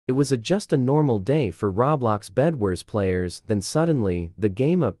It was just a normal day for Roblox bedwars players, then suddenly, the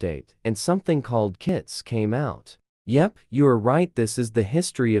game update, and something called kits came out. Yep, you are right, this is the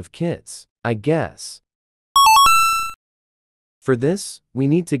history of kits, I guess. For this, we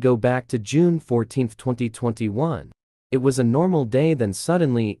need to go back to June 14, 2021. It was a normal day, then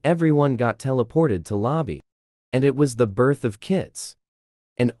suddenly everyone got teleported to lobby. And it was the birth of kits.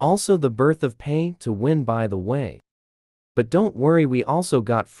 And also the birth of pay to win, by the way. But don't worry, we also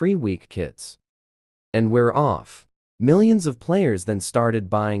got free week kits. And we're off. Millions of players then started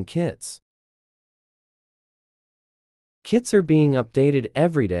buying kits. Kits are being updated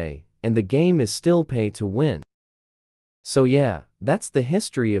every day, and the game is still pay to win. So yeah, that's the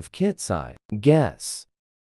history of kits, I guess.